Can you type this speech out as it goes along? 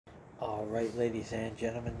Alright, ladies and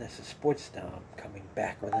gentlemen, this is Sports Tom coming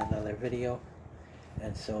back with another video.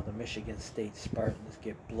 And so the Michigan State Spartans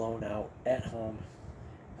get blown out at home,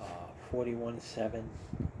 41-7.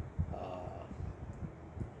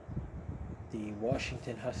 The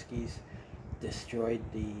Washington Huskies destroyed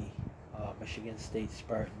the Michigan State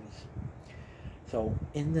Spartans. So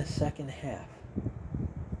in the second half,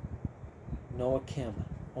 Noah Kim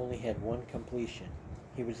only had one completion.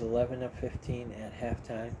 He was 11 of 15 at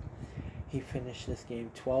halftime. He finished this game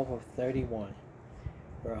 12 of 31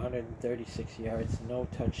 for 136 yards, no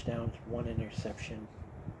touchdowns, one interception,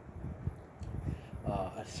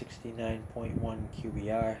 a 69.1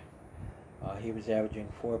 QBR. He was averaging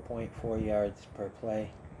 4.4 yards per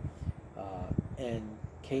play. And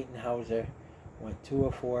Caton Hauser went 2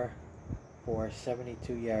 of 4 for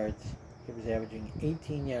 72 yards. He was averaging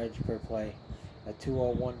 18 yards per play, a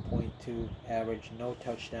 201.2 average, no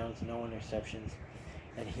touchdowns, no interceptions,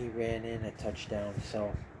 and he ran in a touchdown.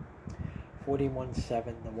 So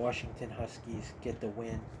 41-7, the Washington Huskies get the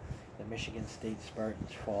win. The Michigan State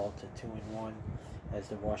Spartans fall to 2-1 as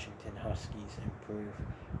the Washington Huskies improve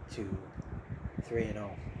to 3-0.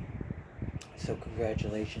 So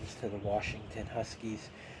congratulations to the Washington Huskies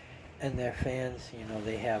and their fans. You know,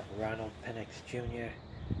 they have Michael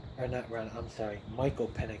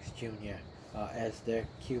Penix Jr. As their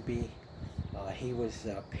QB. He was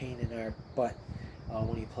a pain in our butt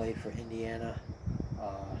when he played for Indiana.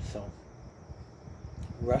 So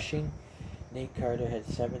rushing, Nate Carter had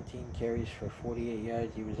 17 carries for 48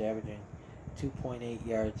 yards. He was averaging 2.8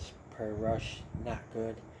 yards per rush, not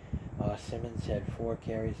good. Simmons had 4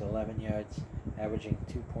 carries, 11 yards, averaging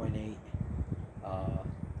 2.8.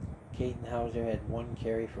 Caton Hauser had 1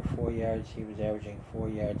 carry for 4 yards. He was averaging 4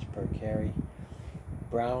 yards per carry.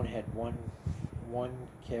 Brown had one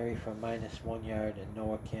carry for -1 yard, and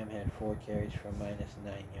Noah Kim had 4 carries for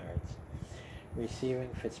 -9 yards. Receiving,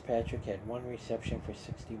 Fitzpatrick had 1 reception for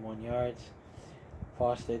 61 yards.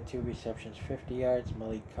 Foster, 2 receptions, 50 yards.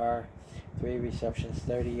 Malik Carr, 3 receptions,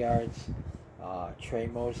 30 yards. Trey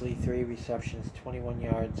Mosley, 3 receptions, 21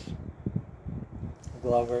 yards.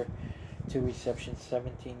 Glover, 2 receptions,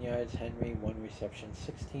 17 yards. Henry, 1 reception,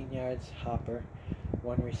 16 yards. Hopper,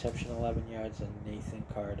 1 reception, 11 yards. And Nathan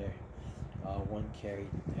Carter, 1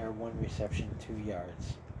 reception, 2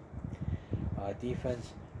 yards.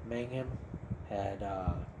 Defense, Mangum had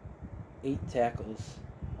 8 tackles,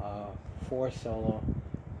 4 solo,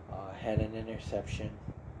 had an interception.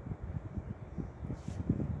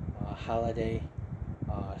 Holiday,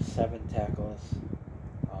 7 tackles,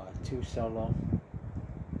 2 solo.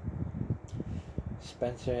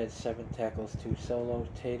 Spencer had 7 tackles, 2 solo.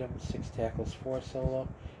 Tatum, 6 tackles, 4 solo.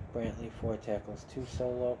 Brantley, 4 tackles, 2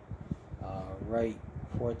 solo. Wright,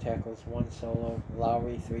 4 tackles, 1 solo.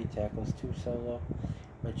 Lowry, 3 tackles, 2 solo.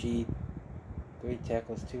 Majid, 3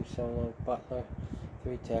 tackles, 2 solo. Butler,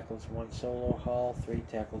 3 tackles, 1 solo. Hall, 3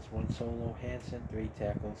 tackles, 1 solo. Hanson, 3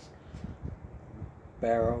 tackles.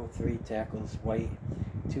 Barrow, 3 tackles. White,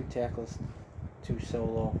 2 tackles, 2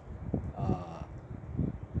 solo.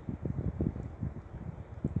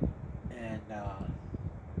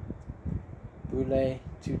 Boulay,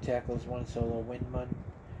 2 tackles, 1 solo. Windman,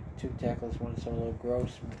 2 tackles, 1 solo.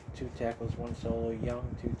 Gross, 2 tackles, 1 solo.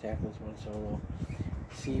 Young, 2 tackles, 1 solo.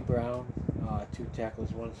 C. Brown, 2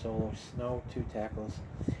 tackles, 1 solo. Snow, 2 tackles.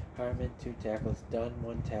 Harmon, 2 tackles. Dunn,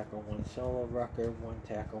 1 tackle, 1 solo. Rucker, 1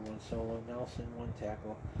 tackle, 1 solo. Nelson, 1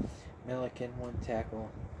 tackle. Milliken, 1 tackle.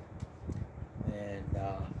 And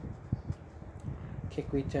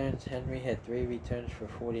kick returns, Henry had 3 returns for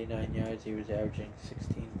 49 yards. He was averaging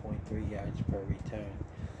 16.3 yards per return.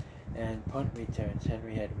 And punt returns,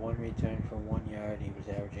 Henry had 1 return for 1 yard. He was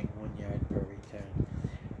averaging 1 yard per return.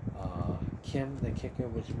 Kim, the kicker,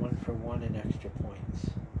 was 1 for 1 in extra points.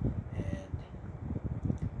 And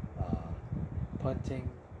punting,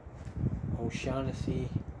 O'Shaughnessy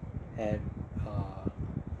had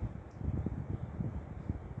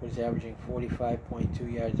was averaging 45.2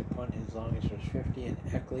 yards a punt. His longest was 50, and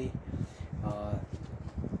Eckley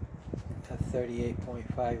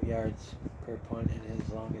 38.5 yards per punt, and his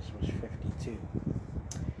longest was 52.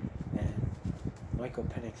 And Michael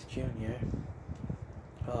Penix Jr.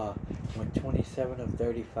 Went 27 of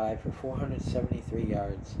 35 for 473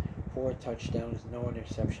 yards, 4 touchdowns, no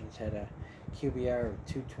interceptions, had a QBR of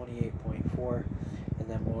 228.4, and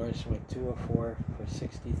then Morris went 2 of 4 for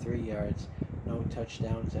 63 yards, no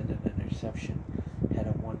touchdowns, and an interception, had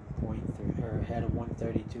a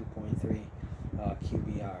 132.3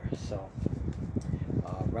 QBR. So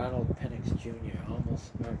Ronald Penix Jr.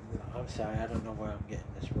 I don't know where I'm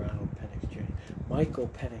getting this Ronald Penix Jr. Michael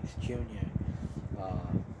Penix Jr.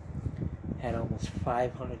 had almost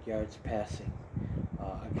 500 yards passing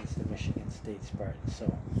against the Michigan State Spartans.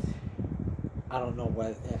 So I don't know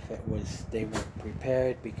if it was they weren't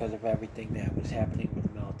prepared because of everything that was happening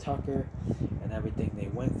with Mel Tucker and everything they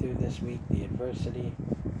went through this week, the adversity.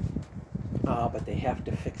 But they have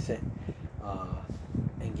to fix it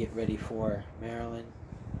and get ready for Maryland.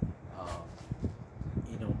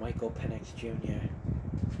 Michael Penix Jr.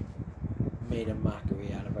 made a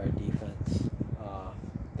mockery out of our defense.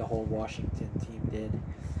 The whole Washington team did.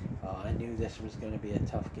 I knew this was going to be a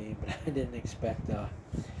tough game, but I didn't expect the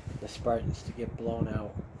Spartans to get blown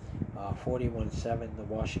out 41-7, the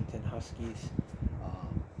Washington Huskies.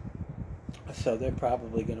 So they're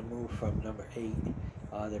probably going to move from number 8.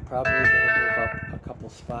 They're probably going to move up a couple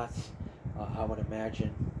spots, I would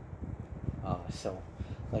imagine. So,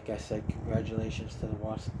 like I said, congratulations to the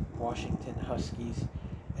Washington Huskies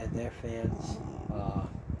and their fans.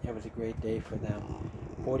 It was a great day for them.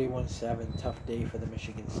 41-7, tough day for the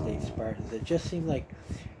Michigan State Spartans. It just seemed like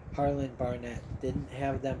Harlon Barnett didn't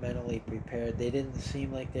have them mentally prepared. They didn't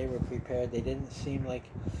seem like they were prepared. They didn't seem like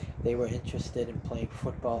they were interested in playing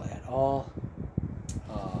football at all.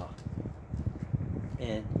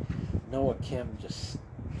 And Noah Kim just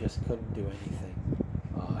couldn't do anything.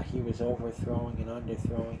 He was overthrowing and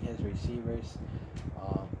underthrowing his receivers,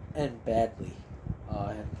 and badly.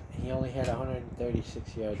 He only had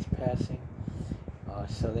 136 yards passing,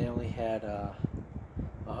 so they only had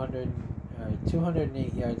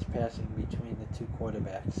 208 yards passing between the two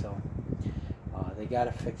quarterbacks. So they got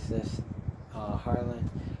to fix this. Harlon,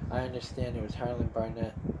 I understand it was Harlon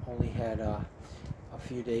Barnett only had a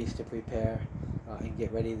few days to prepare and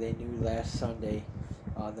get ready. They knew last Sunday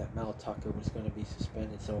that Mel Tucker was going to be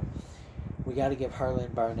suspended, so we got to give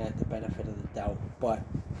Harlon Barnett the benefit of the doubt, but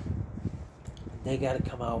they got to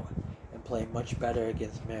come out and play much better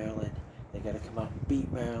against Maryland. They got to come out and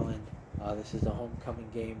beat Maryland. This is a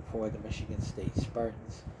homecoming game for the Michigan State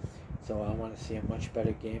Spartans, so I want to see a much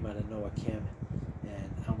better game out of Noah Kim,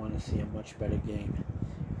 and I want to see a much better game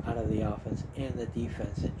out of the offense and the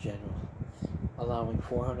defense in general. Allowing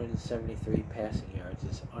 473 passing yards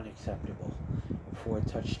is unacceptable. 4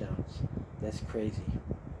 touchdowns. That's crazy.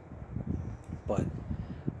 But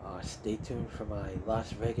stay tuned for my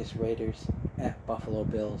Las Vegas Raiders at Buffalo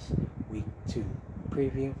Bills Week 2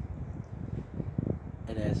 preview.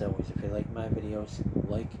 And as always, if you like my videos,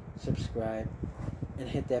 like, subscribe, and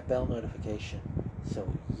hit that bell notification so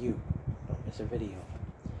you don't miss a video.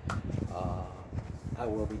 I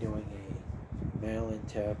will be doing a Maryland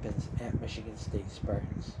Terrapins at Michigan State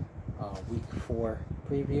Spartans Week 4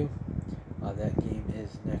 preview. That game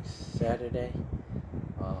is next Saturday.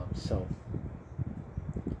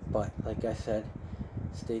 But like I said,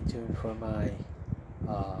 stay tuned for my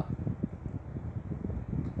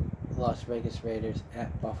Las Vegas Raiders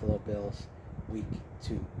at Buffalo Bills Week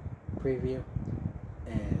 2 preview.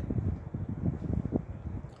 And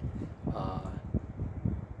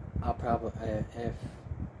I'll probably, if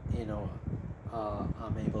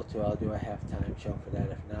I'm able to, I'll do a halftime show for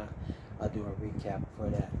that. If not, I'll do a recap for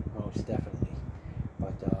that, most definitely.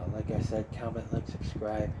 But like I said, comment, like,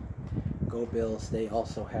 subscribe. Go Bills. They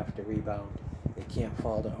also have to rebound. They can't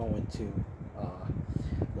fall to 0-2.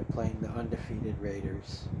 They're playing the undefeated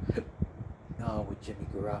Raiders with Jimmy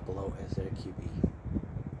Garoppolo as their QB.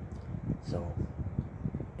 So,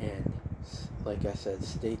 and like I said,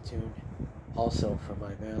 stay tuned also for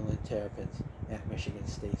my Maryland Terrapins at Michigan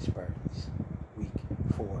State Spartans Week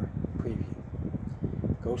 4 preview.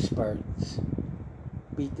 Go Spartans.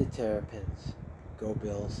 Beat the Terrapins. Go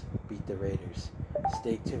Bills. Beat the Raiders.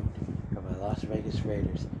 Stay tuned for my Las Vegas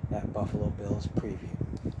Raiders at Buffalo Bills preview.